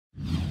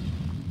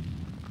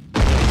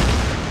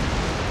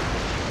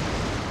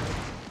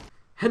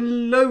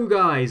Hello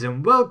guys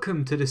and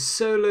welcome to the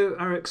solo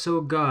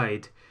Araxxor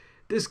guide.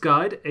 This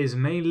guide is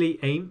mainly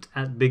aimed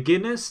at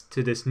beginners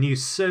to this new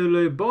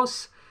solo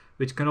boss,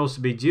 which can also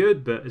be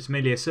duoed, but it's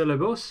mainly a solo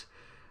boss.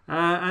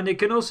 And it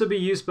can also be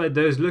used by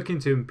those looking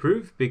to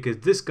improve, because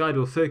this guide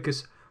will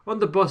focus on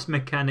the boss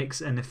mechanics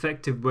and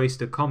effective ways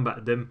to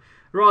combat them,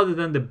 rather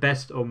than the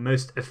best or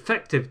most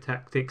effective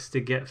tactics to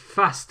get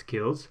fast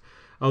kills.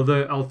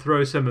 Although I'll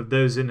throw some of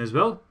those in as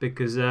well,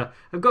 because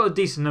I've got a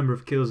decent number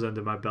of kills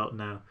under my belt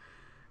now.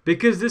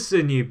 Because this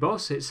is a new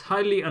boss, it's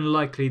highly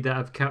unlikely that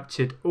I've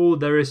captured all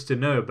there is to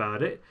know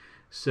about it,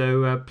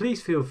 so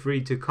please feel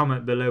free to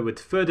comment below with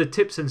further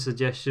tips and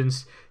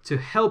suggestions to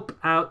help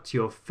out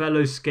your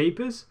fellow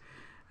scapers,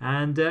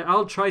 and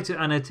I'll try to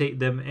annotate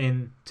them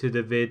into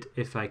the vid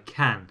if I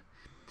can.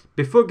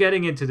 Before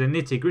getting into the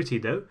nitty gritty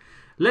though,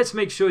 let's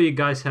make sure you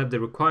guys have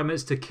the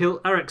requirements to kill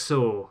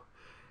Araxxor,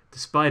 the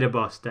spider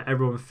boss that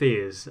everyone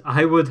fears.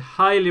 I would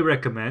highly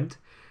recommend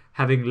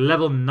having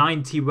level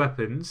 90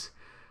 weapons,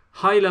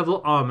 high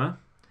level armor,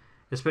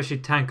 especially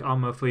tank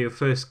armor for your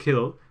first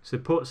kill,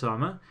 supports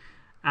armor,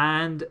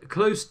 and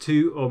close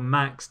to or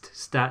maxed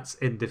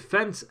stats in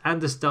defense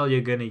and the style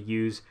you're going to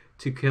use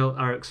to kill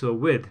Araxxor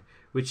with,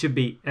 which should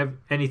be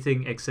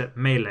anything except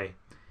melee.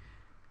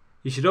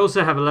 You should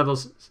also have a level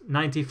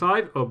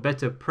 95 or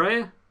better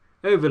prayer,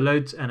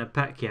 overloads, and a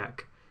pack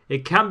yak.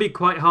 It can be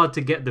quite hard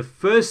to get the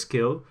first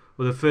kill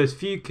or the first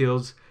few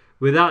kills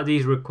without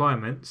these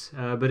requirements,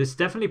 but it's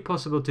definitely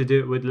possible to do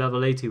it with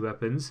level 80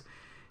 weapons.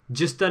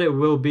 Just that it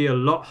will be a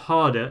lot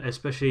harder,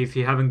 especially if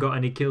you haven't got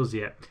any kills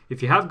yet.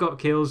 If you have got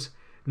kills,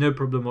 no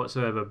problem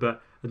whatsoever, but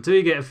until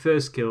you get a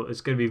first kill, it's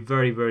going to be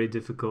very, very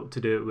difficult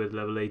to do it with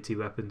level 80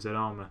 weapons and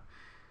armor.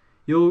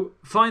 You'll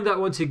find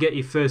that once you get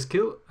your first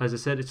kill, as I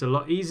said, it's a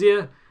lot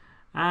easier,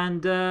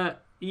 and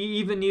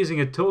even using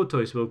a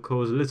tortoise will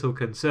cause little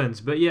concerns.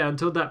 But yeah,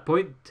 until that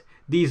point,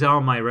 these are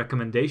my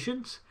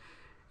recommendations.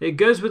 It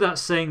goes without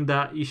saying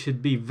that you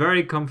should be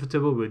very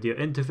comfortable with your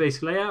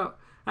interface layout,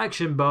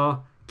 action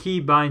bar,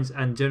 keybinds,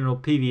 and general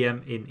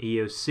PVM in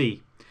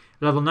EOC.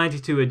 Level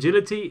 92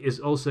 agility is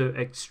also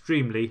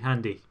extremely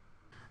handy.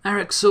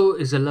 Araxxor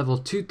is a level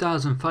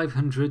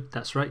 2500,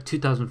 that's right,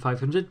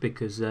 2500,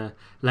 because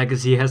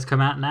Legacy has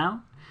come out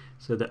now,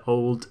 so the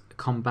old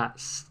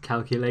combat's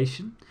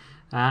calculation.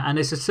 And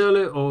it's a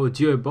solo or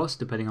duo boss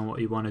depending on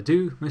what you want to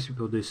do. Most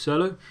people do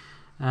solo.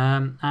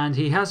 And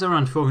he has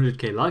around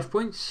 400k life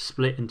points,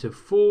 split into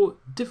 4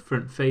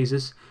 different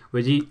phases,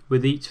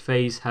 with each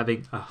phase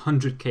having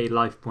 100k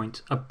life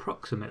points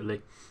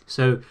approximately.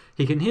 So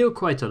he can heal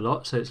quite a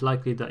lot, so it's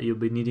likely that you'll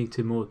be needing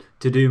to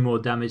do more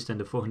damage than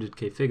the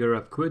 400k figure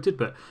I've quoted.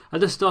 But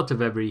at the start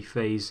of every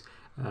phase,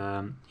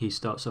 he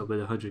starts off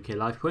with 100k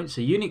life points.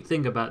 The unique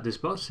thing about this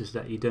boss is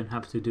that you don't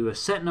have to do a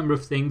set number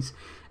of things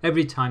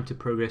every time to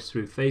progress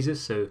through phases.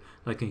 So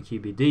like in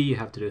QBD, you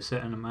have to do a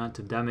certain amount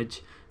of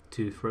damage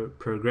to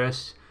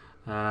progress,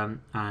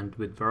 and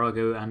with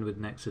Virago and with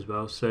Next as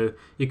well. So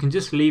you can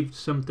just leave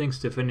some things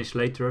to finish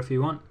later if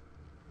you want.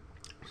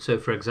 So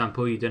for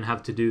example, you don't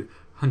have to do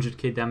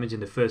 100k damage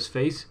in the first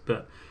phase,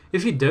 but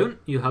if you don't,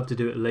 you'll have to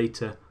do it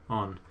later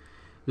on.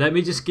 Let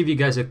me just give you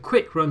guys a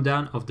quick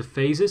rundown of the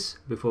phases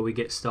before we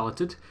get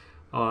started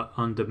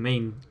on the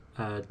main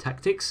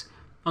tactics.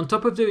 On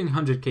top of doing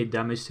 100k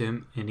damage to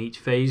him in each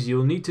phase,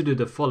 you'll need to do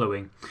the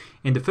following.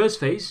 In the first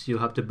phase, you'll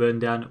have to burn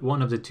down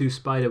one of the 2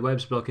 spider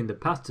webs blocking the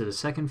path to the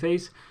second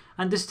phase,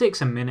 and this takes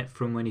a minute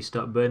from when you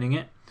start burning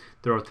it.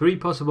 There are 3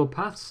 possible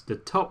paths, the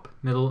top,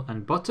 middle,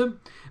 and bottom,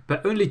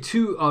 but only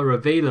 2 are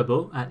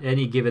available at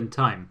any given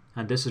time.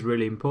 And this is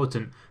really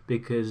important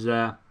because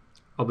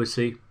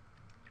obviously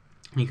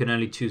you can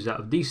only choose out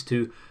of these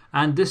 2,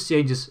 and this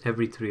changes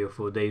every 3 or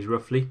 4 days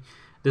roughly.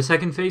 The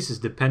second phase is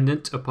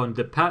dependent upon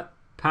the path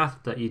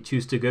that you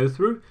choose to go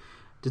through.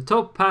 The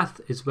top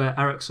path is where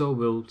Araxxor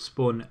will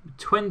spawn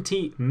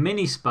 20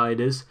 mini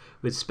spiders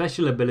with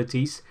special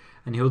abilities,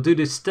 and he'll do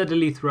this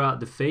steadily throughout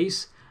the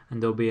phase,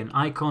 and there'll be an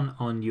icon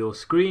on your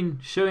screen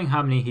showing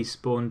how many he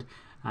spawned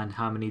and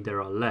how many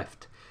there are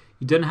left.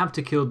 You don't have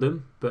to kill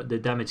them, but the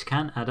damage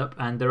can add up,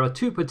 and there are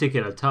 2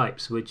 particular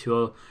types which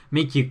will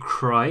make you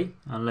cry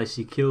unless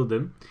you kill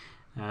them.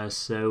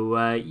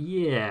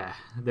 Yeah,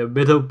 the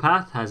middle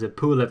path has a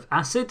pool of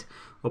acid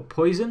or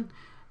poison,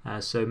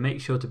 so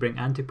make sure to bring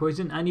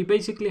anti-poison, and you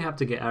basically have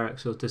to get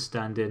Araxxor to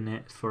stand in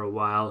it for a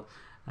while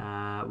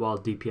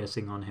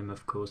DPSing on him,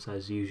 of course,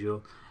 as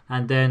usual,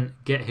 and then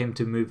get him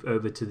to move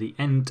over to the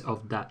end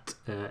of that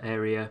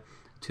area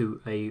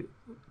to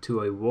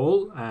a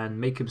wall and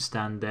make him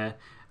stand there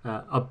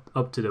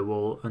up to the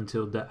wall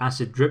until the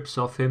acid drips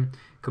off him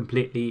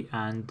completely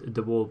and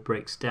the wall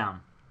breaks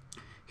down.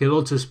 He'll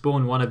also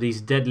spawn one of these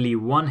deadly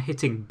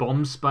one-hitting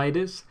bomb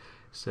spiders,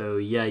 so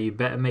yeah, you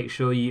better make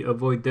sure you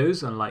avoid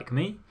those, unlike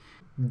me.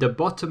 The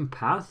bottom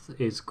path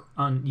is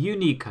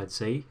unique, I'd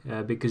say,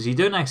 because you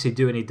don't actually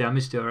do any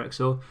damage to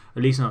Araxxor,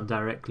 at least not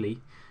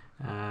directly.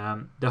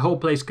 The whole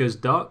place goes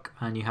dark,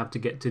 and you have to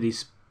get to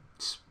these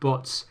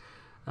spots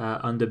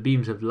under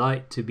beams of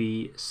light to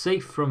be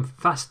safe from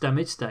fast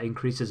damage that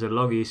increases the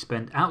longer you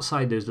spend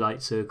outside those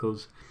light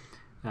circles,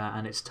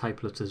 and it's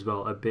typeless as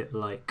well, a bit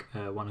like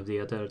one of the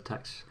other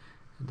attacks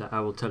that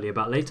I will tell you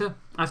about later.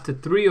 After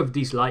 3 of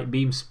these light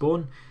beams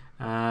spawn,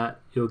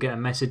 you'll get a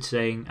message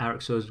saying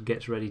Araxxor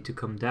gets ready to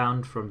come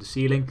down from the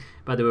ceiling.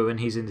 By the way, when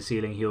he's in the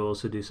ceiling, he'll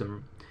also do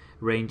some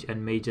range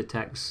and mage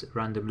attacks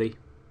randomly,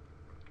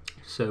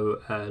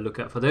 so look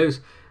out for those.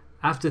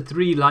 After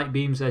 3 light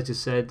beams, as I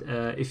said,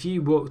 if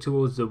you walk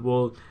towards the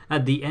wall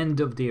at the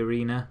end of the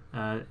arena,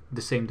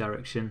 the same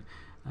direction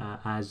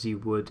as you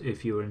would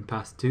if you were in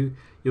path 2,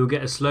 you'll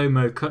get a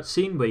slow-mo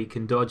cutscene where you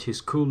can dodge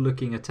his cool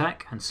looking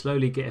attack and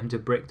slowly get him to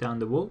break down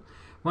the wall.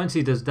 Once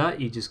he does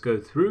that, you just go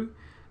through.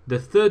 The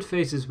third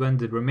phase is when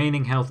the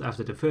remaining health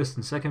after the first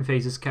and second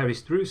phases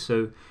carries through,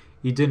 so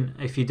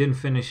if you didn't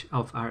finish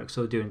off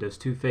Araxxor during those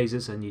 2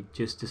 phases and you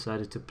just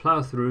decided to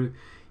plow through,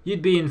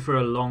 you'd be in for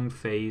a long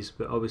phase.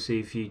 But obviously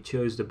if you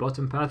chose the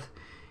bottom path,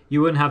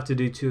 you wouldn't have to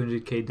do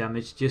 200k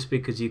damage just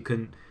because you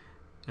couldn't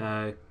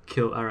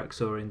kill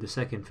Araxxor in the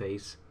second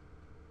phase.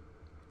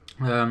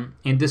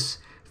 In this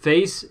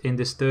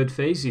third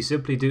phase, you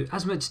simply do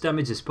as much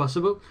damage as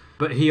possible,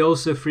 but he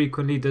also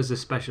frequently does the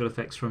special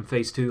effects from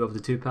phase 2 of the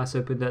 2 paths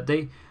open that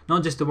day,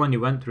 not just the one you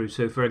went through.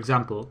 So for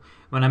example,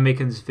 when I'm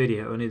making this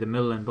video, only the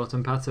middle and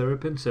bottom paths are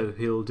open, so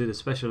he'll do the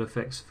special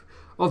effects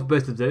of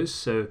both of those.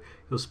 So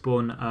he'll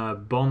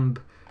spawn bomb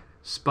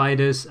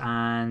spiders,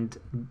 and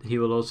he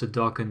will also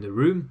darken the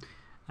room.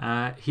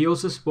 He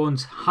also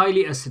spawns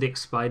highly acidic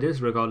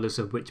spiders regardless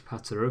of which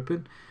paths are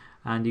open,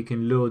 and you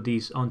can lure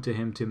these onto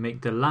him to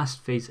make the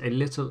last phase a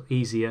little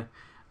easier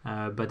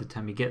by the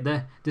time you get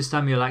there. This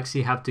time you'll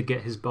actually have to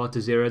get his bar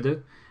to 0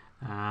 though.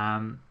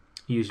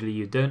 Usually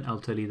you don't, I'll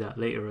tell you that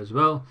later as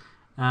well.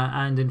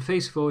 And in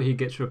phase 4 he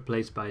gets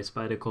replaced by a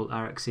spider called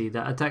Araxxi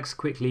that attacks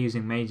quickly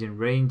using mage and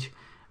range,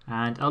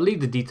 and I'll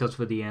leave the details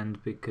for the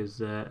end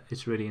because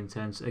it's really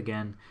intense.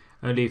 Again,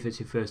 only if it's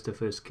your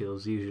first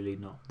kills, usually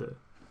not though.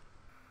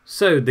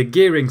 So the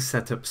gearing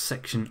setup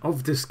section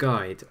of this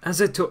guide.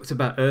 As I talked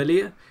about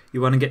earlier,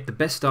 you want to get the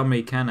best armor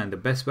you can and the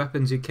best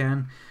weapons you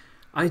can.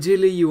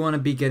 Ideally you want to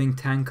be getting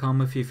tank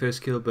armor for your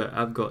first kill, but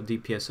I've got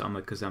DPS armor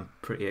because I'm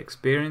pretty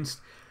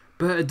experienced.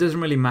 But it doesn't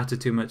really matter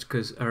too much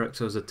because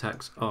Araxxor's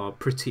attacks are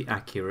pretty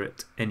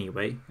accurate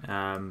anyway,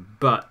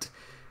 but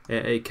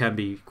it can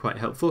be quite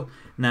helpful.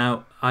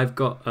 Now I've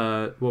got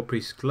War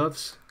Priest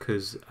gloves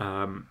because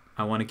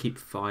I want to keep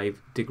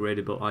 5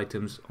 degradable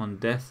items on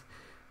death.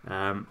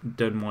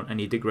 Don't want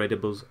any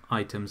degradable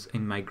items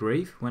in my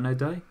grave when I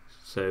die,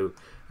 so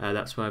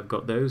that's why I've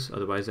got those,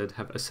 otherwise I'd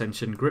have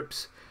Ascension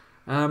grips.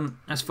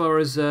 As far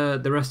as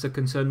the rest are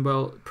concerned,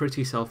 well,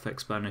 pretty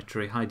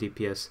self-explanatory. High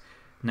DPS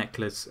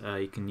necklace,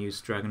 you can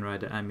use Dragon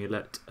Rider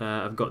amulet.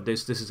 I've got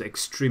this is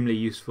extremely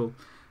useful,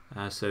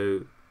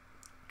 so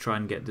try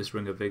and get this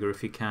Ring of Vigor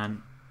if you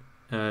can.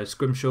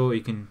 Scrimshaw,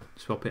 you can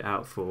swap it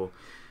out for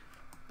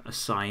a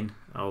sign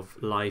of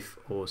life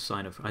or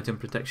sign of item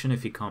protection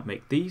if you can't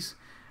make these.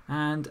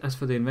 And as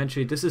for the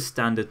inventory, this is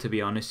standard, to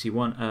be honest. You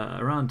want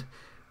around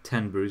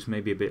 10 brews,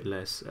 maybe a bit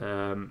less,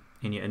 in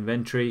your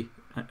inventory.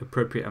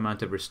 Appropriate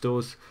amount of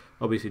restores.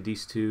 Obviously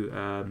these two.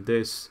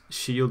 This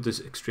shield is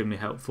extremely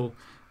helpful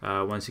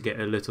once you get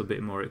a little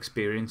bit more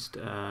experienced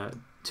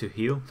to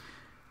heal.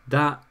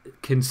 That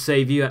can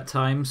save you at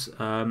times.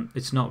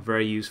 It's not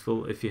very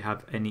useful if you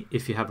have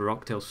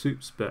Rocktail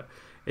suits, but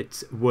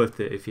it's worth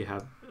it if you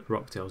have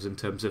Rocktails in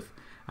terms of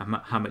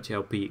how much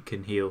LP it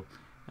can heal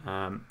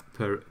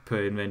per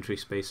inventory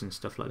space and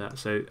stuff like that.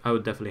 So I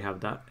would definitely have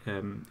that.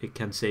 It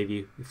can save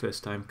you the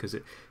first time because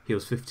it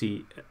heals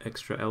 50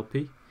 extra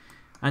LP.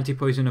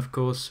 Anti-poison, of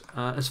course.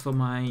 As for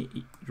my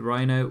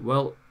Rhino,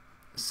 well,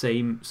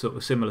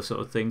 similar sort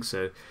of thing.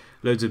 So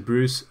loads of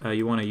brews.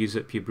 You want to use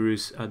up your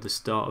brews at the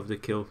start of the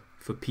kill.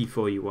 For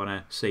P4 you want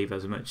to save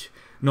as much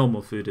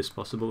normal food as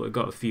possible. I've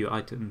got a few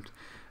items.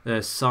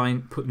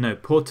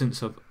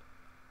 Portents of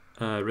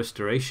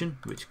restoration,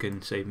 which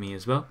can save me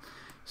as well.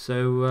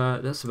 So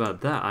that's about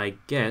that, I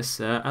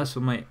guess. As for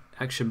my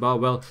action bar,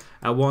 well,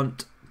 I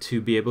want to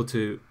be able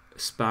to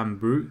spam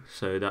brew,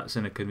 so that's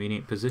in a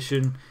convenient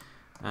position.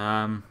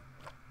 And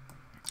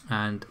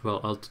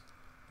well,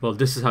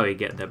 this is how you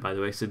get there, by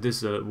the way. So this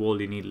is a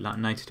wall you need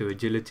 92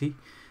 agility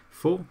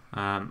for,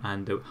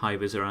 and the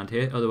hive is around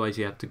here. Otherwise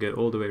you have to go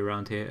all the way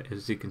around here,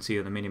 as you can see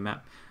on the mini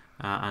map,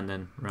 and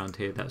then around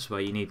here. That's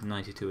why you need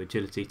 92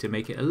 agility to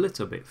make it a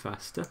little bit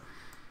faster.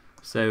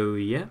 So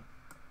yeah,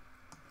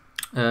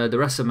 the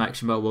rest of my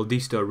action bar, well,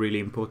 these two are really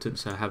important,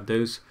 so I have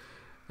those.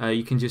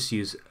 You can just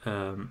use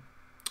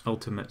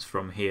ultimates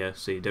from here,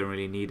 so you don't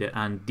really need it.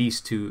 And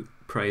these two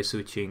prayer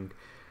switching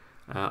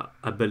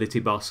ability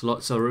bar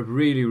slots are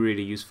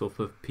really useful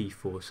for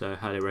P4, so I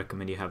highly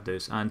recommend you have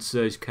those. And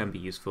Surge can be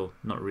useful,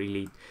 not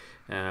really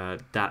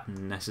that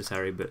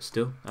necessary, but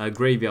still.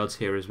 Graveyards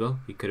here as well,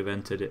 you could have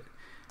entered it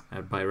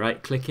by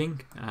right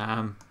clicking.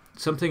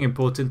 Something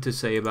important to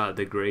say about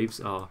the graves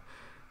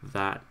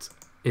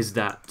is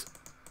that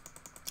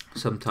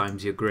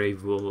sometimes your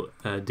grave will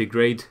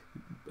degrade.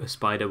 A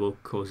spider will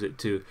cause it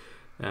to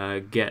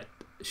get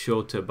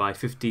shorter by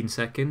 15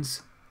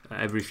 seconds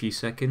every few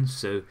seconds,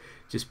 so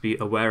just be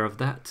aware of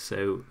that.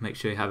 So make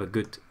sure you have a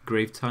good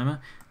grave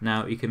timer.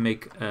 Now you can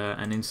make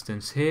an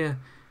instance here.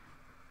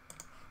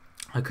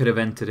 I could have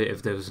entered it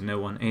if there was no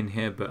one in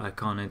here, but I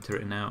can't enter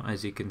it now,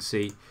 as you can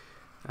see.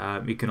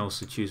 You can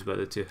also choose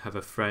whether to have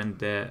a friend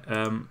there.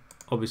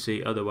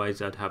 Obviously,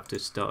 otherwise I'd have to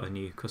start a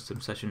new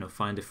custom session or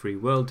find a free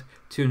world.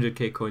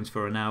 200k coins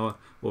for an hour,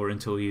 or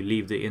until you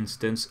leave the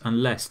instance,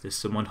 unless there's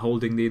someone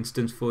holding the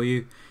instance for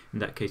you. In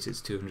that case,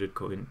 it's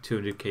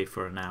 200k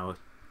for an hour.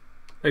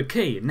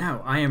 Okay,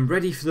 now I am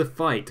ready for the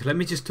fight. Let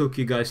me just talk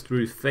you guys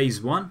through phase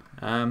 1.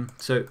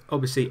 So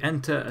obviously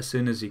enter as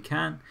soon as you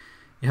can.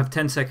 You have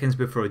 10 seconds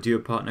before a duo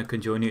partner can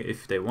join you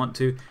if they want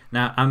to.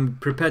 Now I'm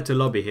prepared to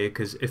lobby here,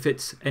 because if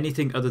it's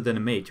anything other than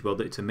a mage, well,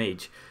 it's a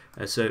mage.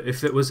 So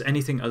if it was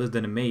anything other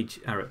than a mage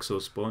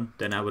Araxxor spawn,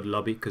 then I would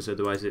lobby, because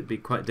otherwise it'd be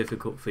quite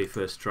difficult for your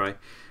first try.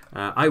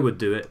 I would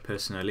do it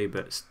personally,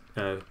 but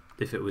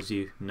if it was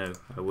you, no,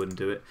 I wouldn't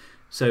do it.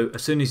 So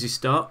as soon as you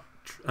start,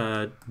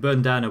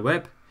 burn down a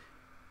web.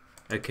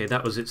 Okay,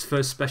 that was its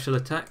first special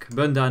attack.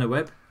 Burn down a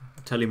web.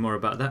 I'll tell you more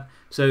about that.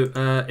 So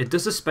it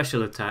does a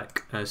special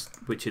attack,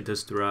 which it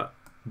does throughout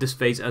this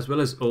phase as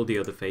well as all the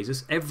other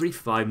phases. Every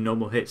 5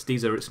 normal hits,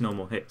 these are its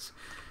normal hits.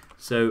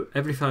 So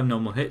every 5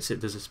 normal hits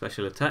it does a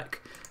special attack,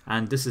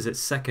 and this is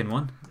its second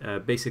one.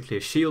 Basically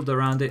a shield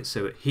around it,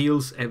 so it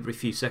heals every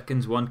few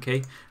seconds,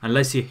 1k,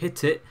 unless you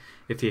hit it.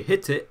 If you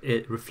hit it,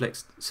 it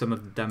reflects some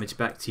of the damage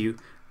back to you,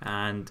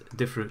 and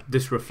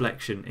this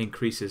reflection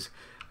increases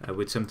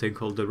with something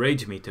called the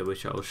rage meter,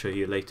 which I'll show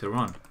you later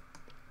on.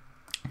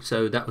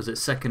 So that was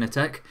its second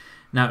attack.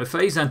 Now if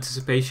I use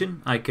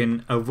anticipation, I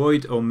can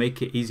avoid or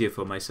make it easier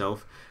for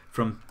myself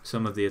from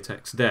some of the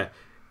attacks there.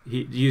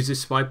 He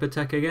uses swipe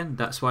attack again.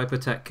 That swipe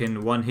attack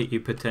can one hit you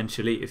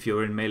potentially if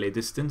you're in melee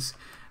distance,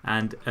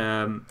 and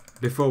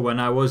before, when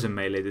I was in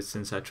melee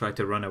distance, I tried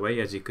to run away,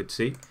 as you could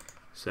see.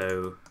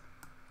 So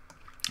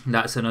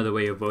that's another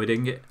way of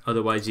avoiding it.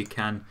 Otherwise you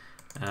can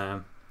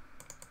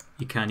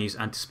use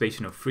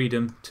anticipation or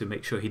freedom to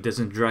make sure he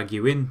doesn't drag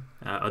you in.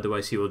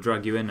 Otherwise he will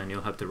drag you in and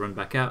you'll have to run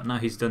back out. Now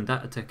he's done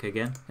that attack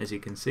again, as you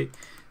can see.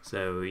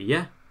 So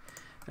yeah.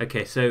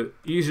 Okay, so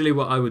usually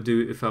what I would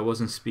do if I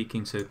wasn't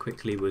speaking so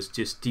quickly was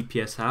just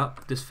DPS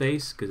out this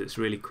phase, because it's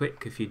really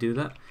quick if you do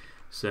that.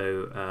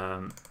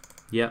 So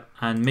yeah,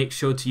 and make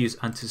sure to use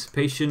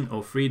anticipation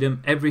or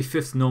freedom every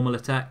 5th normal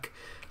attack,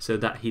 so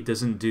that he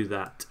doesn't do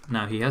that.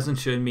 Now he hasn't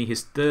shown me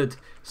his 3rd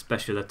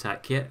special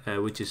attack yet,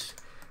 which is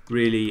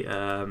really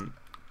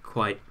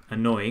quite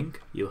annoying.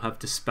 You'll have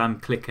to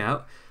spam click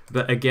out,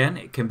 but again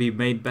it can be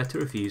made better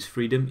if you use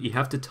freedom. You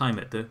have to time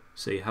it though,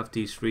 so you have to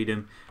use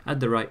freedom at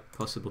the right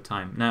possible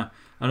time. Now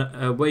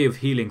a way of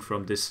healing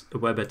from this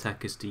web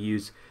attack is to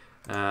use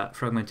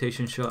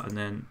fragmentation shot and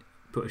then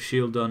put a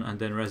shield on and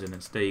then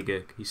resonance. There you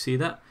go, you see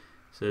that?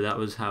 So that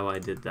was how I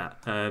did that.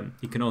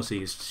 You can also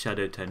use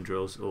shadow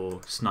tendrils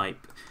or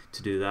snipe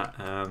to do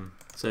that.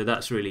 So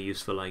that's really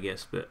useful, I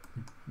guess, but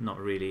not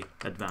really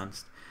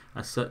advanced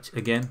as such.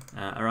 Again,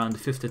 around the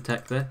 5th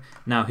attack there.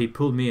 Now he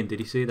pulled me in, did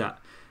you see that?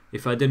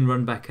 If I didn't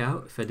run back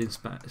out, if I didn't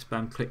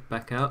spam click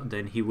back out,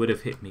 then he would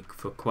have hit me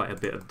for quite a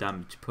bit of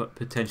damage,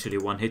 potentially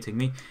one hitting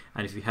me.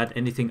 And if you had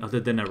anything other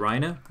than a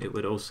rhino, it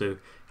would also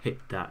hit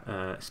that,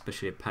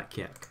 especially a pack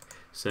yak.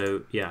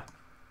 So yeah.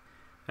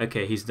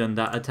 Okay, he's done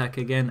that attack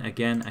again.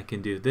 Again, I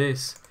can do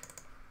this.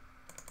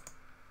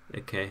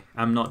 Okay,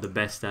 I'm not the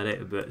best at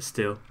it, but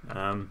still,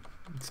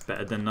 it's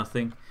better than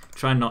nothing.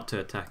 Try not to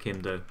attack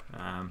him though.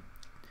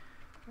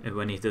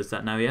 When he does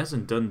that. Now he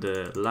hasn't done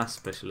the last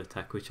special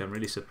attack, which I'm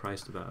really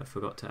surprised about. I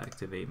forgot to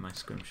activate my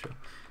scrimshaw.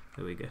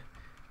 There we go.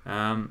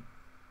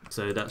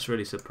 So that's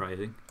really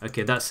surprising.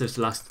 Okay, that's his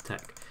last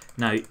attack.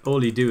 Now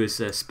all you do is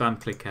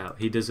spam click out.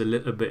 He does a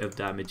little bit of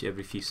damage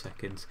every few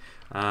seconds.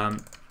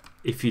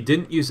 If you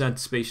didn't use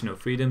anticipation or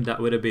freedom,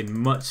 that would have been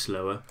much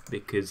slower,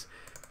 because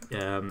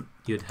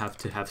you'd have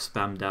to have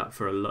spammed out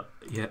for a lot.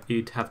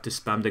 You'd have to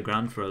spam the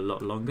ground for a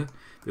lot longer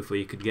before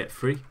you could get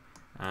free.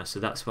 So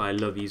that's why I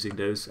love using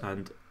those,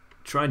 and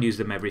try and use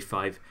them every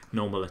 5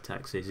 normal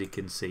attacks, as you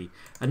can see.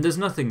 And there's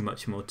nothing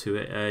much more to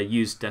it.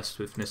 Use death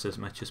swiftness as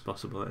much as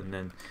possible, and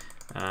then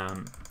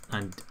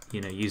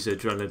use the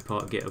adrenaline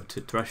part, get up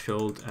to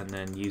threshold, and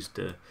then use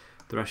the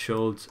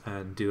thresholds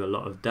and do a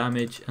lot of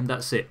damage, and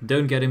that's it.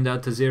 Don't get him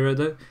down to 0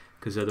 though,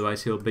 because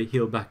otherwise he'll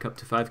heal back up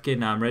to 5k.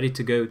 Now I'm ready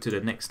to go to the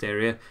next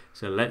area,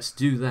 so let's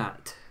do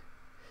that.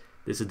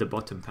 This is the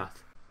bottom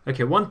path.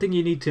 Okay, one thing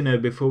you need to know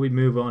before we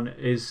move on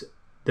is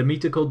the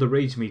meter called the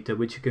rage meter,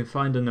 which you can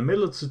find on the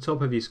middle to the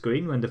top of your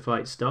screen when the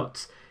fight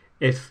starts,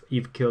 if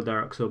you've killed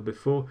Araxxor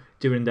before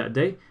during that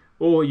day,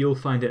 or you'll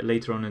find it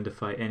later on in the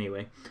fight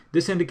anyway.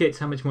 This indicates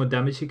how much more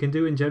damage you can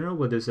do in general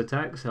with his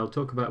attacks. I'll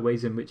talk about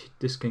ways in which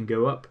this can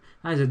go up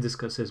as I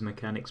discuss his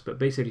mechanics, but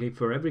basically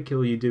for every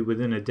kill you do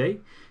within a day,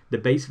 the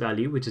base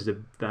value, which is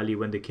the value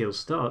when the kill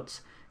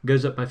starts,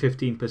 goes up by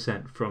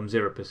 15% from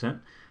 0%,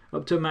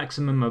 up to a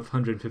maximum of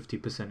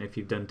 150% if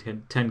you've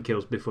done 10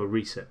 kills before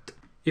reset.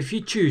 If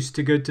you choose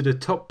to go to the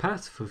top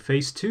path for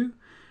phase 2,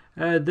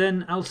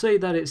 then I'll say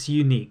that it's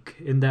unique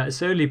in that it's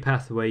the only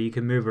path where you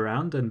can move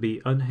around and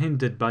be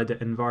unhindered by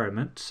the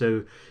environment.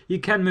 So you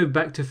can move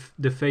back to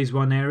the phase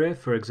 1 area,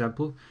 for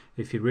example,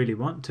 if you really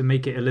want, to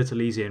make it a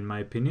little easier in my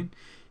opinion.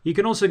 You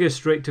can also go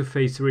straight to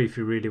phase 3 if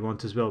you really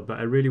want as well, but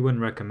I really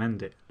wouldn't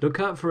recommend it. Look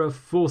out for a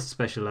 4th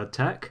special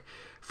attack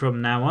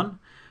from now on,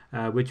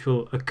 which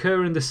will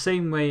occur in the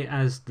same way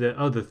as the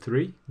other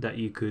 3 that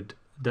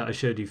I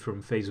showed you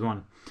from phase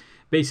 1.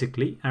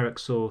 Basically,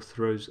 Araxxor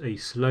throws a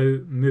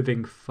slow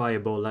moving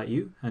fireball at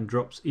you and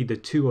drops either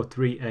 2 or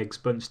 3 eggs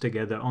bunched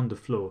together on the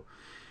floor.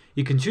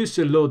 You can choose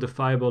to load the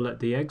fireball at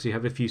the eggs, you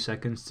have a few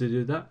seconds to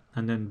do that,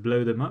 and then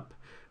blow them up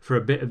for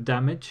a bit of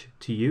damage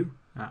to you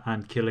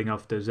and killing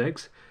off those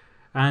eggs.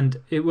 And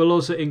it will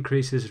also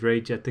increase his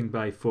rage, I think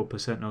by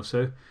 4% or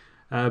so,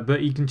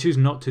 but you can choose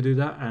not to do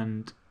that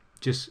and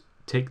just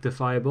take the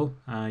fireball.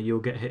 You'll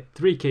get hit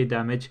 3k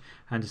damage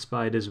and the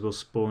spiders will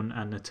spawn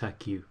and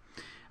attack you.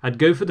 I'd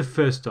go for the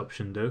first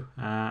option though,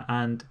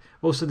 and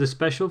also the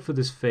special for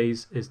this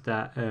phase is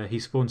that he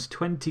spawns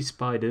 20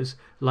 spiders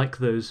like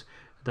those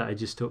that I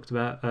just talked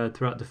about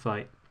throughout the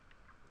fight.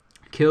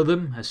 Kill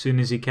them as soon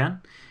as you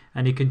can,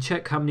 and you can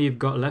check how many you've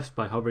got left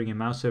by hovering your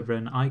mouse over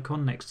an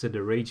icon next to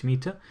the rage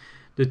meter.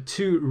 The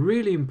 2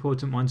 really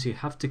important ones you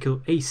have to kill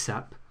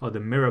ASAP are the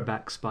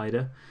mirrorback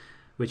spider,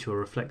 which will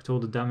reflect all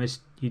the damage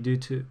you do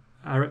to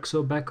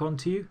Araxxor back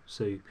onto you,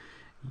 so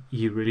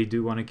you really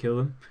do want to kill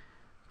them.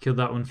 Kill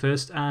that one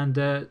first,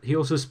 and he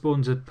also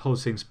spawns a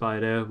pulsing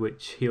spider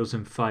which heals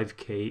him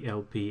 5k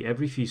LP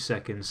every few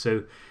seconds,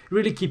 so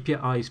really keep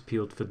your eyes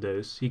peeled for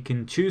those. You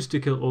can choose to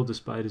kill all the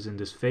spiders in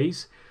this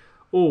phase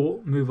or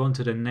move on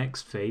to the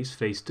next phase,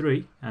 phase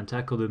 3, and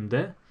tackle them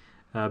there.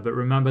 But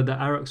remember that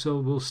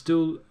Araxxor will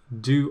still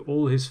do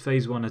all his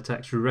phase 1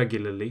 attacks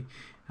regularly,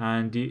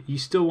 and you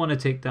still want to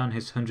take down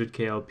his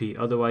 100k LP,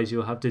 otherwise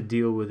you'll have to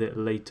deal with it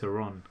later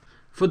on.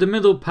 For the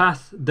middle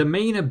path, the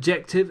main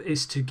objective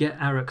is to get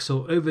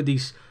Araxxor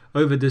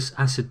over this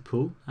acid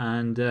pool,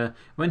 and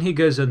when he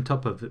goes on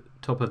top of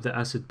the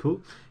acid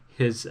pool,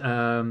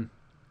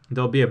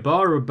 there'll be a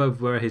bar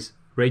above where his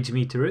rage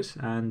meter is,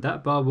 and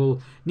that bar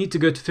will need to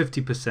go to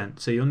 50%,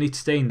 so you'll need to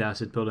stay in the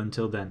acid pool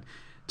until then.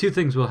 2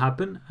 things will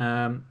happen.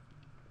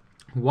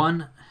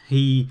 1,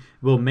 he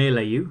will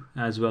melee you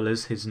as well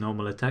as his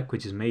normal attack,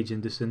 which is mage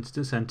in this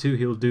instance, and 2,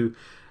 he'll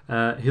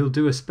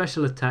do a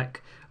special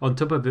attack on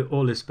top of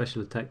all his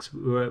special attacks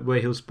where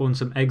he'll spawn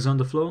some eggs on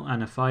the floor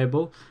and a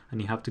fireball,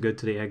 and you have to go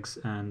to the eggs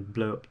and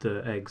blow up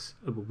the eggs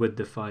with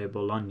the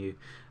fireball on you.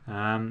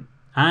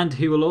 And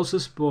he will also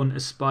spawn a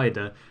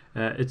spider.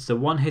 It's the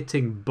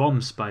one-hitting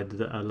bomb spider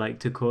that I like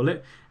to call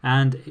it,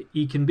 and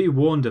you can be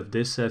warned of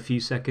this a few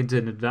seconds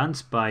in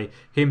advance by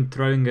him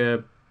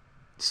throwing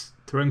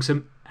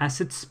some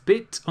acid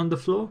spit on the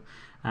floor,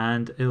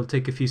 and it'll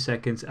take a few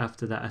seconds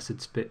after that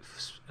acid spit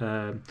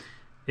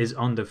is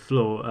on the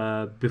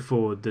floor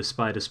before the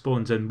spider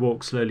spawns and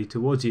walks slowly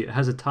towards you. It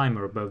has a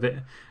timer above it,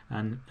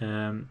 and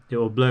it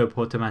will blow up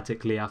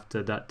automatically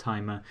after that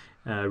timer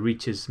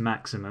reaches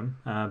maximum,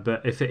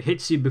 but if it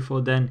hits you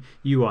before then,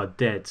 you are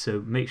dead, so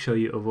make sure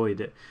you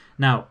avoid it.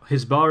 Now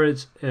his bar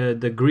is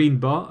the green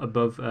bar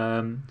above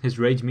his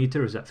rage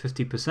meter is at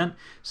 50%,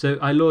 so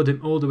I lured him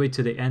all the way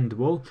to the end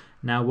wall.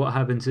 Now what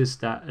happens is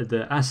that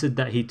the acid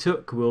that he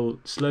took will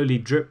slowly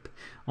drip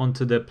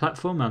onto the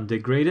platform and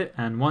degrade it,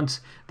 and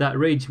once that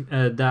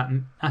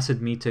that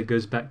acid meter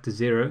goes back to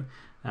 0,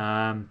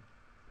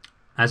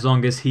 as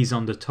long as he's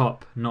on the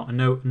top, not in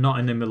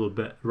the middle,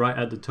 but right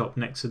at the top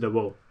next to the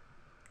wall.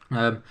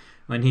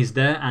 When he's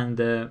there and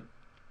the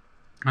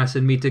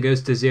acid meter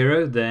goes to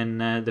 0, then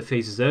the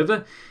phase is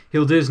over.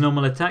 He'll do his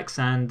normal attacks,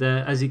 and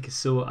as you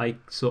saw, I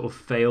sort of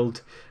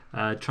failed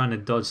trying to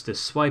dodge the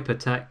swipe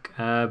attack,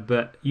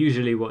 but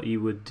usually what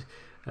you would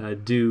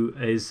do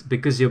is,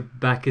 because your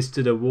back is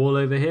to the wall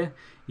over here,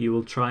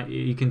 you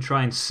can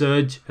try and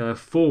surge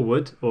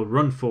forward or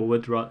run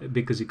forward,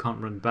 because you can't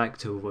run back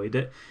to avoid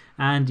it,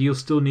 and you'll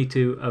still need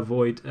to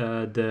avoid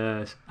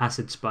the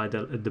acid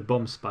spider, the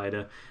bomb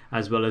spider,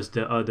 as well as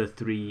the other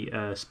 3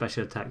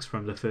 special attacks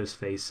from the first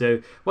phase.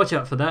 So watch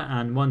out for that,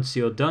 and once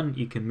you're done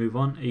you can move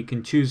on. You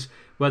can choose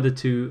whether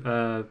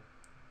to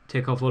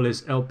take off all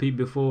his LP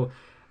before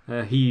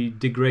he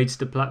degrades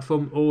the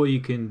platform, or you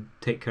can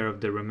take care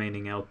of the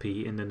remaining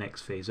LP in the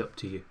next phase, up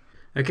to you.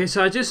 Okay,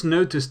 so I just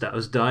noticed that I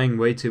was dying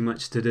way too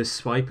much to this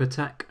swipe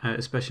attack,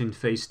 especially in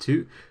phase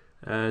 2.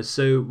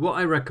 So what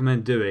I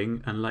recommend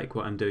doing, and like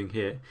what I'm doing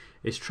here,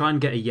 is try and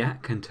get a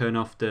yak and turn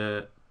off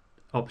the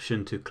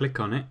option to click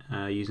on it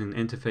using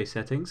interface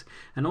settings,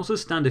 and also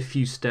stand a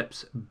few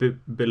steps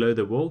below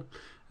the wall,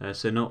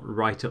 so not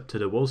right up to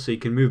the wall, so you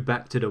can move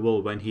back to the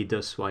wall when he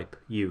does swipe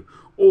you.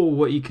 Or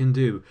what you can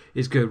do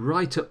is go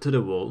right up to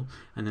the wall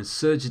and then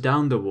surge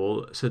down the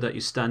wall so that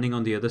you're standing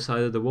on the other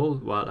side of the wall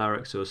while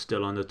Araxxor is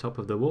still on the top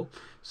of the wall,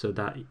 so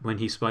that when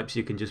he swipes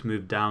you can just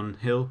move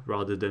downhill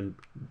rather than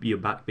your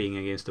back being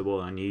against the wall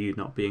and you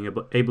not being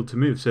able to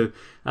move. So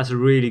that's a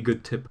really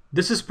good tip.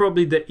 This is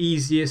probably the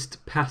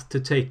easiest path to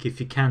take if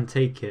you can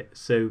take it,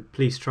 so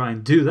please try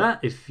and do that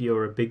if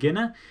you're a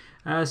beginner.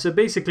 So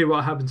basically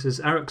what happens is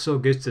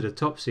Araxxor goes to the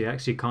top, so you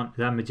actually can't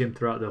damage him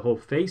throughout the whole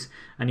phase,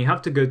 and you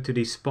have to go to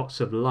these spots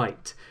of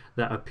light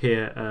that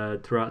appear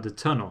throughout the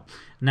tunnel.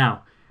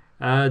 Now,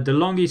 the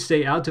longer you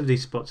stay out of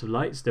these spots of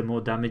lights, the more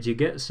damage you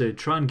get, so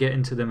try and get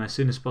into them as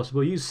soon as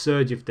possible. Use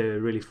Surge if they're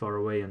really far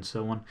away and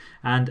so on.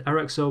 And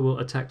Araxxor will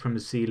attack from the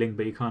ceiling,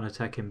 but you can't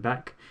attack him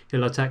back.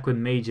 He'll attack with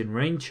Mage in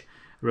range,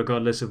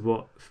 regardless of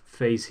what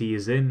phase he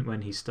is in,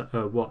 when he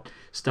what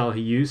style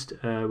he used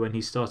when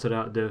he started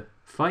out the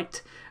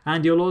fight.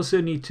 And you'll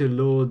also need to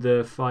lure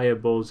the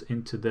fireballs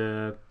into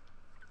the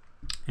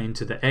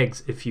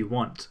eggs if you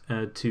want,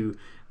 to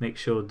make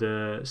sure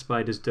the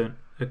spiders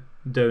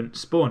don't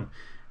spawn.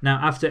 Now,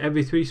 after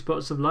every 3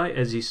 spots of light,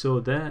 as you saw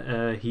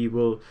there, he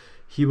will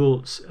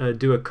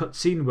do a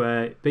cutscene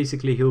where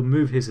basically he'll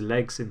move his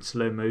legs in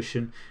slow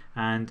motion,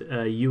 and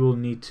you will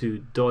need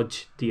to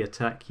dodge the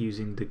attack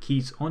using the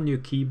keys on your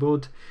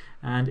keyboard.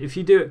 And if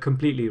you do it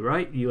completely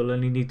right, you'll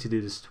only need to do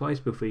this twice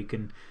before you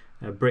can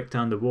break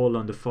down the wall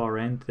on the far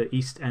end, the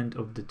east end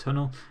of the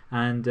tunnel,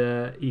 and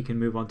you can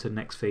move on to the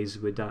next phase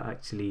without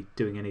actually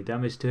doing any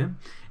damage to him.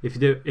 If you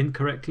do it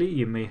incorrectly,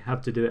 you may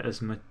have to do it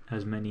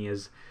as many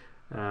as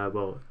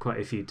well, quite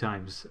a few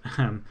times.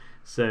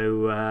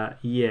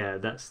 Yeah,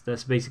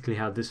 that's basically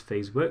how this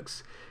phase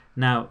works.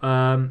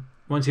 Now,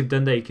 once you've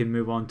done that, you can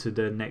move on to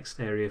the next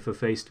area for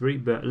phase 3,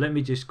 but let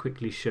me just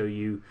quickly show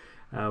you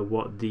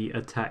what the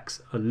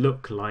attacks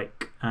look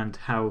like and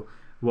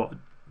what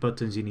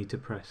buttons you need to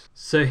press.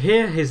 So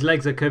here his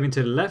legs are curving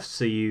to the left,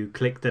 so you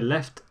click the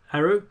left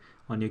arrow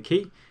on your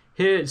key.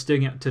 Here it's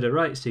doing it to the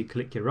right, so you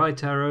click your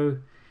right arrow.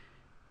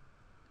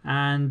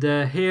 And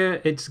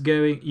here it's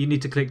going, you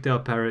need to click the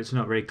up arrow, it's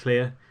not very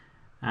clear.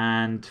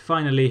 And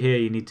finally here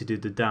you need to do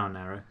the down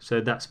arrow.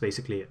 So that's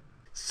basically it.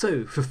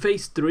 So for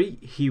phase 3,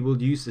 he will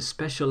use the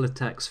special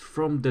attacks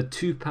from the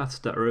 2 paths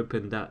that are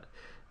open that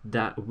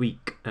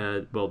week,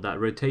 well, that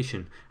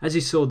rotation. As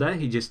you saw there,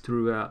 he just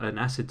threw out an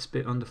acid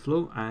spit on the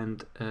floor,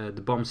 and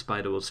the bomb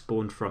spider will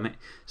spawn from it,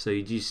 so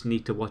you just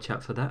need to watch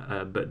out for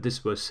that. But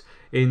this was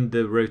in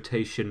the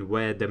rotation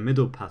where the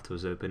middle path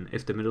was open.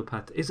 If the middle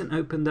path isn't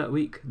open that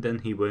week, then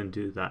he won't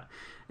do that.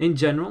 In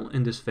general,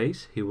 in this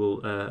phase, he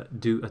will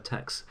do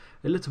attacks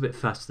a little bit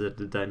faster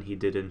than he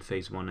did in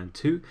phase 1 and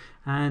 2,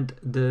 and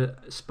the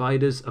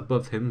spiders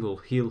above him will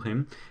heal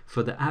him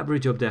for the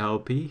average of the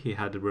LP he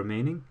had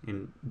remaining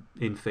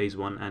in phase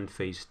 1 and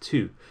phase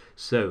 2.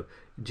 So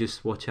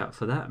just watch out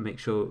for that, make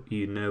sure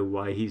you know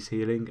why he's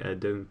healing,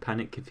 don't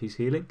panic if he's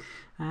healing,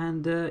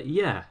 and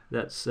yeah,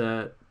 that's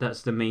the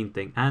main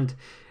thing. And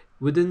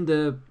within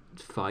the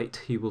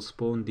fight, he will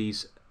spawn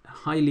these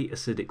highly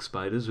acidic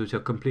spiders, which are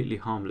completely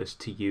harmless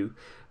to you.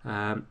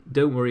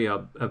 Don't worry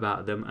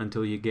about them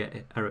until you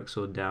get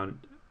Araxxor down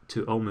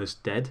to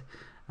almost dead.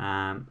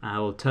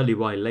 I'll tell you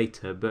why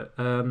later, but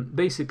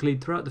basically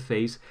throughout the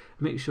phase,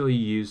 make sure you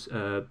use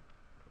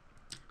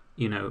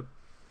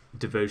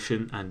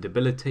devotion and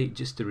debilitate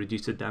just to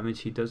reduce the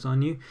damage he does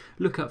on you.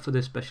 Look out for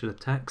the special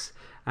attacks,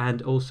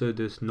 and also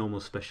there's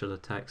normal special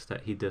attacks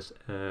that he does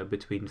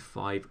between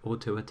 5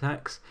 auto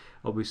attacks.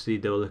 Obviously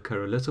they'll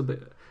occur a little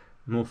bit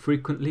more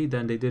frequently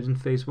than they did in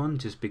phase 1,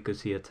 just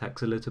because he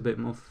attacks a little bit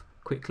more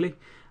quickly.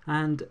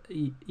 And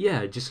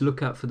yeah, just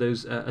look out for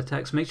those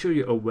attacks. Make sure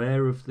you're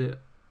aware of the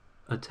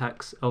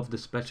attacks, of the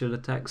special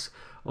attacks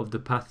of the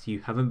path you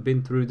haven't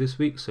been through this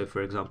week. So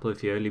for example,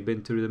 if you've only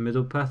been through the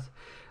middle path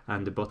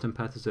and the bottom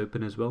path is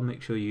open as well,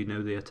 make sure you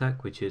know the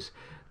attack, which is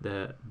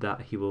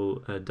that he will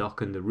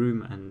darken the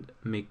room and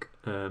make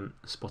a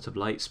spot of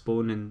light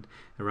spawn in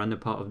a random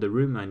part of the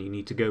room, and you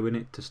need to go in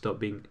it to stop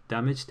being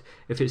damaged.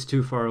 If it's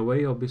too far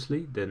away,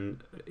 obviously,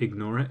 then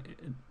ignore it,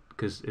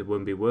 because it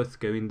won't be worth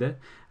going there.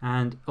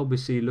 And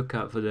obviously look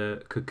out for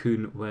the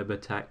cocoon web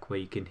attack, where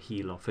you can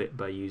heal off it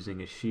by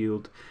using a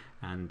shield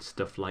and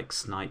stuff like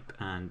snipe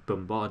and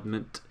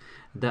bombardment.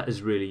 That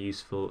is really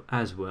useful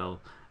as well.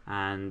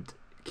 And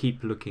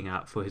keep looking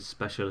out for his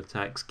special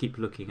attacks, keep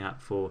looking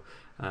out for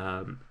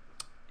 5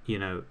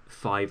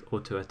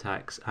 auto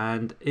attacks.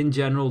 And in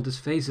general, this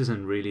phase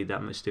isn't really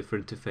that much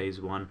different to phase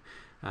 1,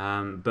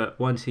 but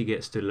once he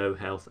gets to low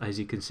health, as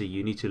you can see,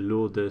 you need to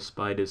lure the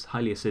spiders,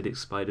 highly acidic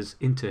spiders,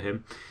 into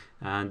him.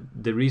 And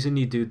the reason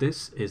you do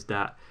this is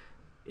that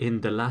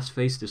in the last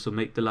phase, this will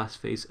make the last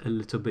phase a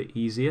little bit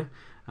easier,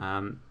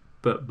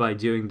 but by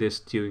doing this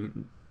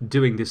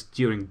during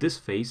this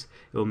phase,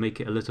 it will make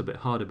it a little bit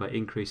harder by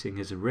increasing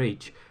his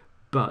rage.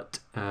 But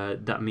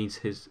that means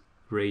his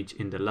rage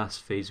in the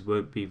last phase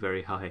won't be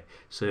very high,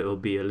 so it will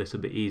be a little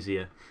bit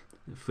easier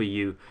for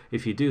you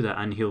if you do that,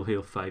 and he'll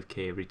heal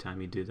 5k every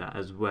time you do that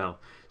as well.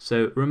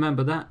 So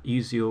remember that,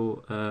 use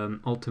your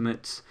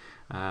ultimates,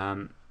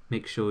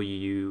 make sure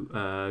you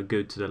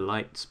go to the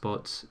light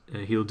spots.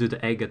 He'll do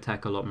the egg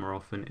attack a lot more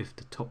often if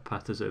the top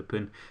path is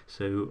open,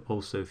 so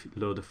also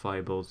load the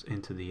fireballs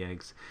into the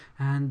eggs.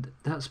 And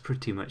that's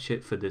pretty much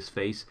it for this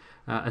phase.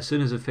 As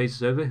soon as the phase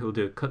is over, he'll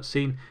do a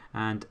cutscene,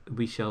 and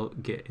we shall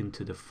get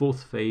into the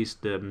fourth phase,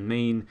 the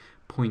main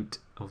point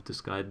of this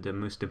guide, the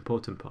most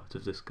important part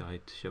of this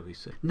guide, shall we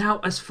say. Now,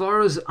 as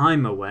far as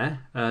I'm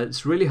aware,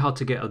 it's really hard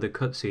to get out of the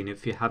cutscene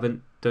if you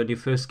haven't done your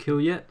first kill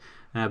yet,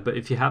 but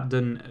if you have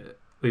done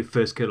your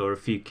first kill or a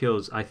few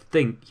kills, I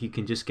think you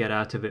can just get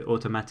out of it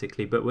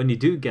automatically. But when you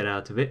do get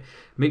out of it,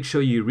 make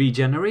sure you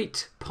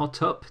regenerate,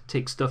 pot up,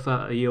 take stuff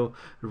out of your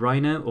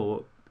Rhino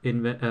or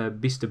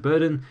Beast of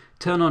Burden,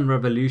 turn on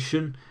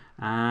Revolution,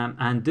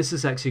 and this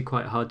is actually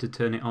quite hard to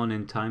turn it on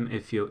in time.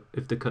 If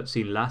the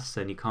cutscene lasts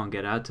and you can't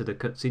get out of the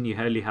cutscene, you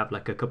only have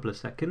like a couple of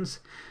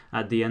seconds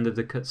at the end of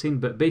the cutscene.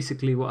 But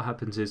basically what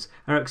happens is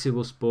Araxxi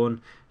will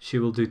spawn. She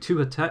will do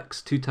two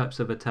types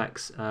of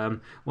attacks.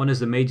 One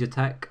is a mage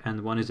attack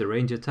and one is a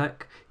range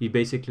attack. You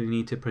basically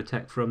need to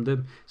protect from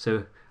them.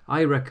 So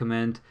I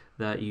recommend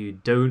that you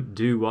don't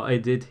do what I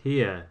did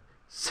here.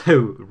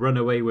 So run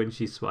away when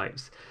she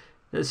swipes.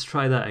 Let's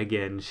try that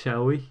again,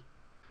 shall we?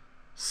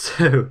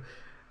 So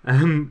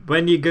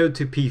when you go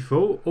to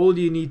P4, all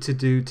you need to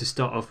do to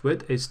start off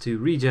with is to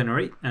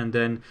regenerate and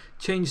then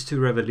change to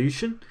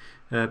Revolution,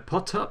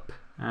 pot up,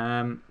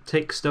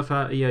 take stuff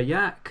out of your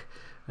yak,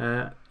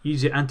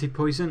 use your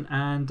anti-poison,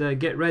 and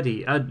get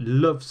ready. I'd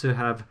love to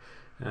have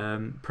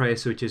prayer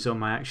switches on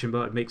my action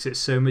bar. It makes it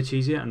so much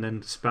easier, and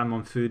then spam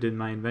on food in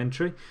my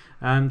inventory.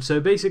 So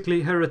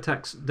basically her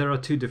attacks, there are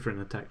two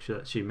different attacks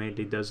that she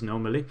mainly does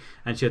normally,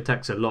 and she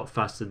attacks a lot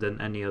faster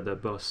than any other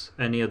boss,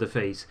 any other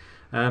phase.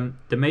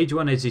 The mage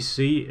one, as you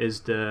see,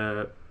 is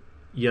the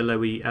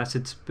yellowy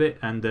acid spit,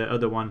 and the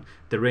other one,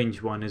 the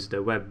range one, is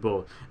the web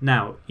ball.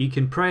 Now you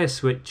can prayer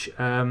switch,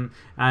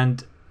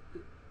 and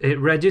it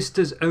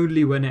registers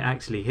only when it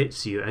actually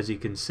hits you, as you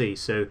can see.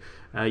 So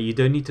you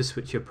don't need to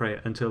switch your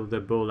prayer until the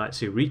ball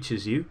actually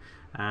reaches you,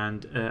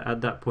 and at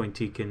that point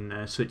you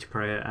can switch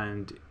prayer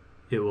and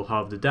it will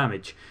halve the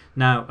damage.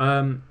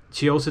 Now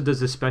she also does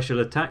the special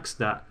attacks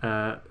that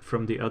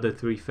from the other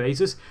three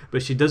phases,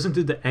 but she doesn't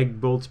do the egg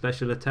ball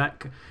special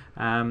attack,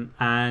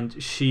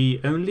 and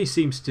she only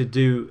seems to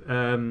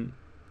do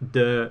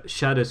the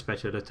shadow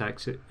special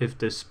attacks if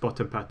the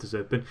bottom path is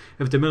open.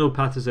 If the middle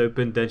path is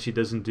open, then she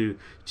doesn't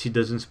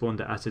spawn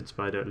the acid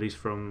spider, at least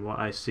from what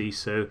I see.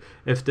 So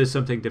if there's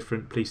something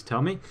different, please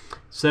tell me.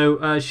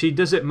 So she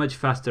does it much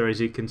faster,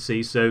 as you can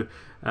see. So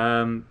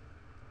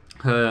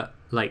her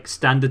like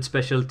standard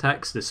special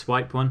attacks, the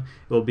swipe one,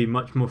 will be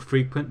much more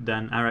frequent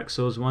than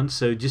Araxxor's one,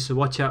 so just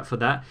watch out for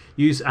that.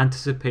 Use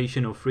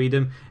anticipation or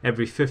freedom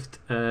every fifth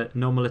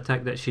normal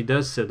attack that she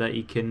does, so that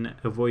you can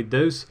avoid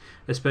those,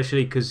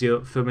 especially because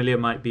your familiar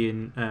might be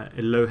in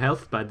low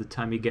health by the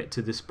time you get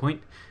to this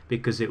point,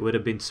 because it would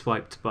have been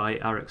swiped by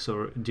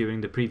Araxxor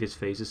during the previous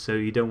phases, so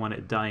you don't want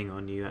it dying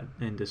on you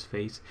in this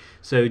phase.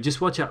 So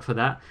just watch out for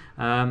that.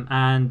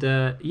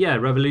 Yeah,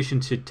 Revolution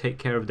should take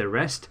care of the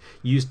rest.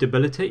 Use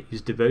Debilitate,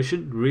 use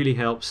Devotion, really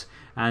helps.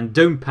 And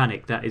don't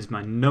panic, that is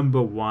my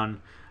 #1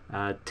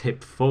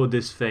 tip for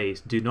this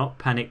phase. Do not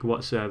panic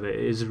whatsoever.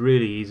 It is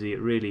really easy, it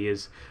really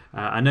is.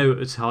 I know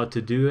it's hard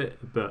to do it,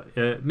 but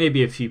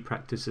maybe a few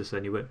practices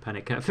and you won't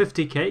panic. At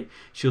 50k,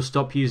 she'll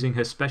stop using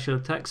her special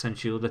attacks and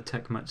she'll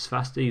attack much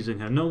faster using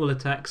her normal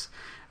attacks.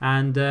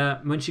 And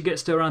when she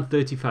gets to around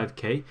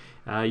 35k,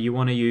 you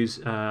want to use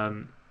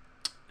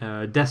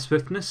Death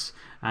Swiftness,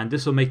 and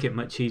this will make it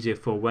much easier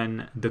for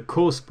when the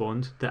core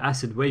spawns, the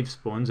acid wave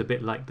spawns, a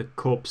bit like the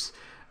corpse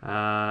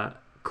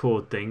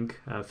core thing,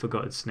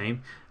 forgot its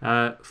name,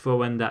 for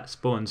when that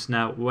spawns.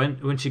 Now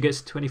when she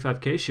gets to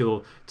 25k, she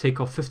will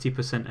take off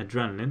 50%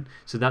 adrenaline,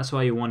 so that's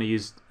why you want to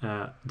use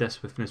Death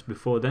Swiftness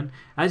before then.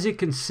 As you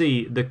can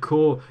see, the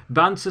core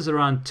bounces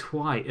around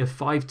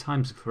 5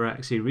 times before it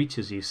actually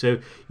reaches you, so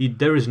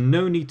there is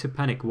no need to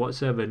panic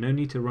whatsoever, no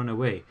need to run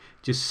away.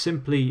 Just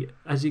simply,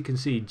 as you can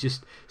see,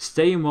 just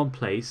stay in one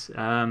place,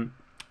 and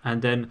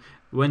then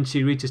when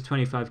she reaches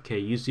 25k,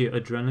 use your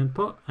adrenaline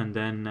pot, and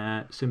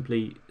then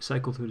simply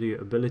cycle through your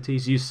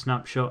abilities. Use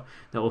snapshot,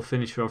 that will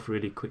finish her off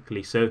really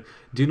quickly. So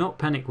do not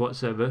panic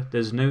whatsoever,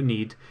 there's no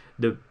need.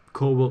 The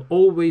core will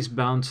always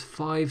bounce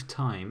 5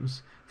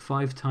 times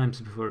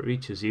before it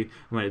reaches you.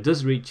 And when it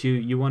does reach you,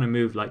 you want to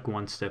move like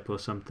 1 step or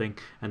something,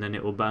 and then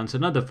it will bounce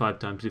another 5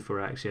 times before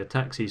it actually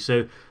attacks you.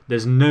 So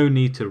there's no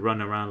need to run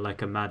around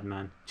like a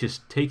madman.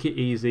 Just take it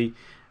easy,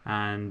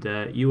 and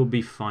you will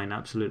be fine,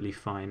 absolutely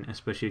fine,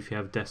 especially if you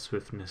have Death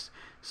Swiftness.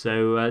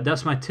 So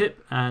that's my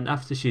tip, and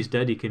after she's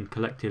dead you can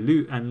collect your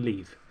loot and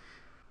leave.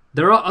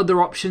 There are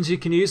other options you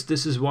can use.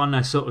 This is one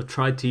I sort of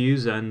tried to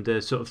use and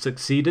sort of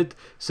succeeded.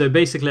 So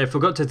basically I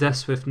forgot to Death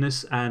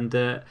Swiftness,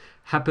 and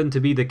happened to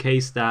be the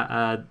case that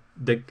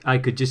I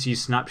could just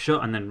use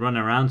snapshot and then run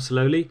around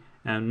slowly.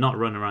 Not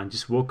run around,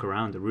 just walk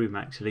around the room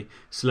actually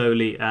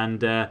slowly,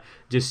 and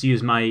just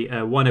use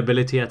my one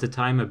ability at a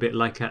time, a bit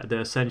like at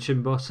the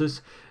Ascension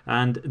bosses,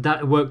 and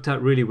that worked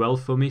out really well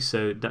for me.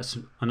 So that's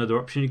another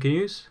option you can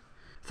use.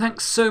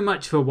 Thanks so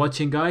much for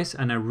watching guys,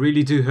 and I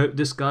really do hope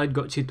this guide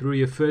got you through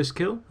your first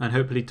kill and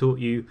hopefully taught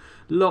you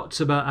lots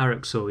about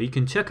Araxxor. You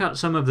can check out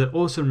some of the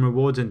awesome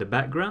rewards in the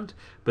background,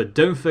 but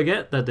don't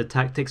forget that the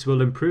tactics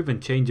will improve and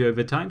change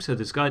over time, so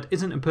this guide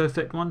isn't a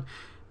perfect one,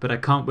 but I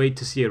can't wait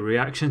to see your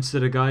reactions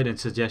to the guide and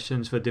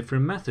suggestions for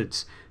different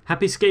methods.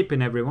 Happy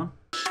scaping everyone!